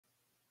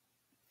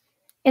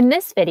In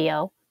this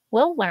video,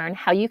 we'll learn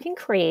how you can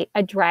create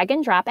a drag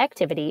and drop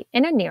activity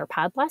in a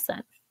Nearpod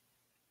lesson.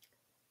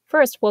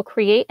 First, we'll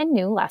create a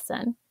new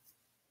lesson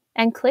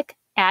and click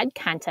Add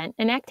Content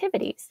and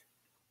Activities.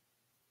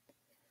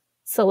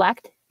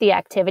 Select the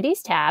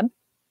Activities tab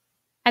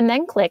and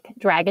then click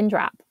Drag and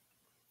Drop.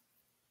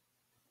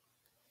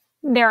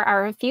 There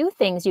are a few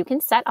things you can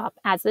set up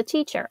as the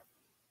teacher.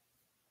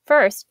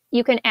 First,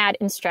 you can add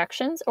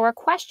instructions or a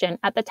question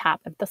at the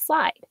top of the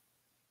slide.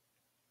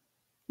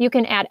 You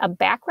can add a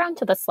background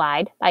to the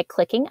slide by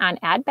clicking on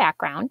Add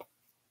Background.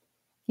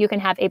 You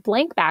can have a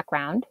blank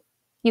background.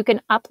 You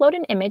can upload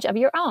an image of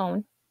your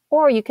own,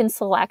 or you can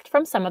select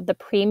from some of the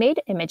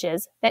pre-made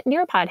images that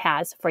Nearpod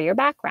has for your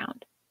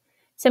background.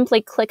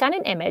 Simply click on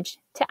an image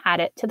to add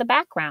it to the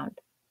background.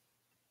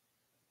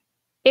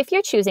 If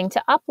you're choosing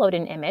to upload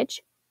an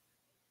image,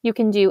 you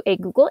can do a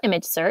Google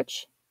image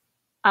search,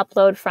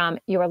 upload from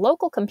your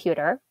local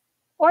computer,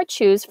 or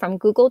choose from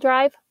Google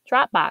Drive,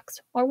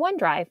 Dropbox, or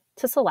OneDrive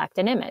to select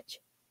an image.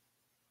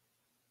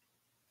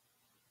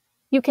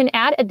 You can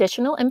add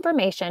additional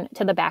information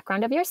to the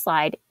background of your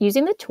slide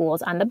using the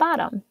tools on the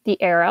bottom,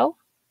 the arrow,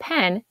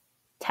 pen,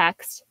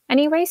 text, and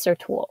eraser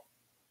tool.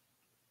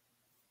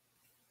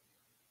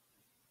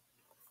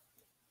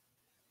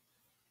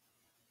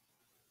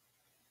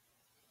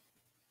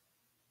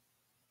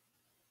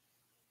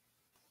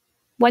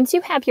 Once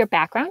you have your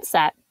background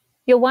set,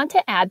 you'll want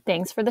to add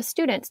things for the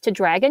students to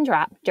drag and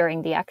drop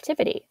during the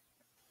activity.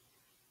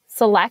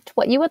 Select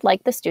what you would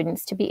like the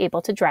students to be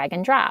able to drag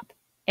and drop,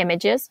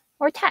 images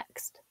or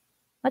text.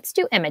 Let's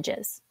do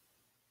images.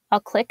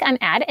 I'll click on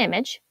Add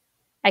Image.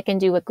 I can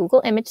do a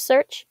Google image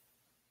search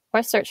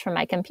or search from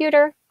my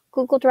computer,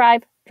 Google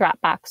Drive,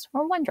 Dropbox,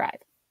 or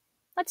OneDrive.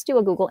 Let's do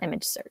a Google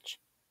image search.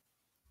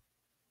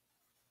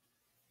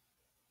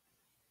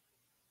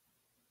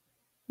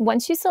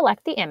 Once you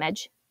select the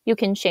image, you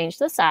can change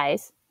the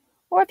size,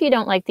 or if you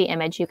don't like the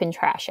image, you can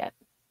trash it.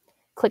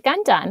 Click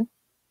on Done,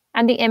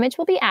 and the image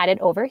will be added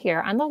over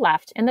here on the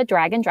left in the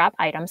Drag and Drop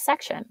Items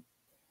section.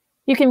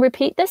 You can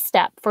repeat this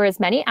step for as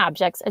many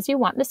objects as you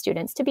want the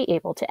students to be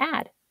able to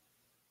add.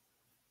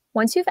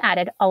 Once you've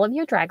added all of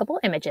your draggable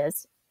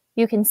images,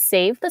 you can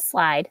save the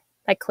slide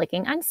by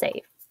clicking on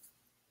Save.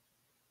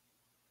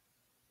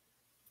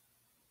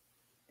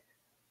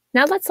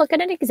 Now let's look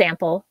at an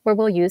example where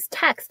we'll use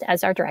text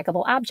as our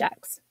draggable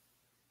objects.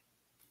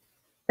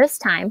 This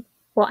time,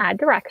 we'll add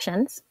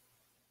directions.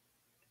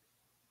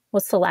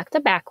 We'll select a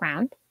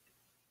background.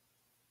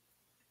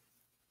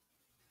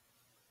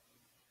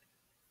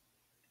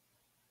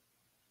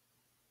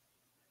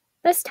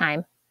 This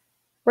time,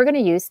 we're going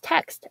to use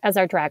text as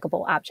our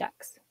draggable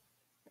objects.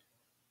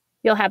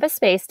 You'll have a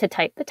space to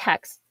type the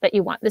text that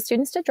you want the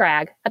students to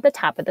drag at the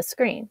top of the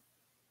screen.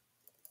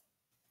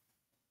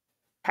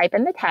 Type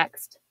in the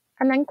text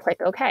and then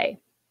click OK.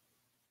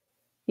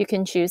 You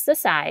can choose the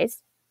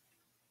size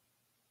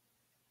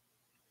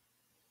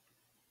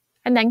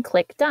and then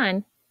click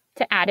Done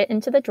to add it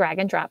into the drag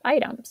and drop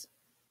items.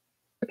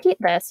 Repeat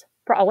this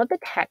for all of the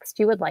text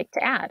you would like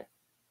to add.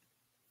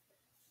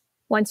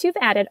 Once you've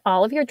added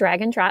all of your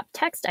drag and drop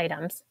text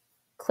items,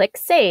 click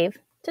Save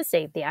to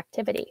save the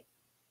activity.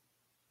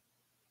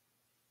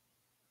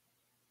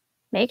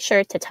 Make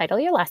sure to title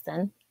your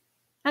lesson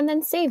and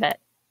then save it.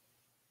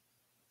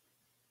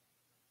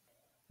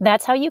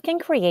 That's how you can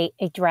create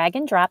a drag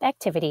and drop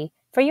activity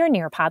for your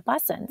Nearpod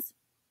lessons.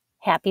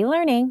 Happy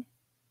learning!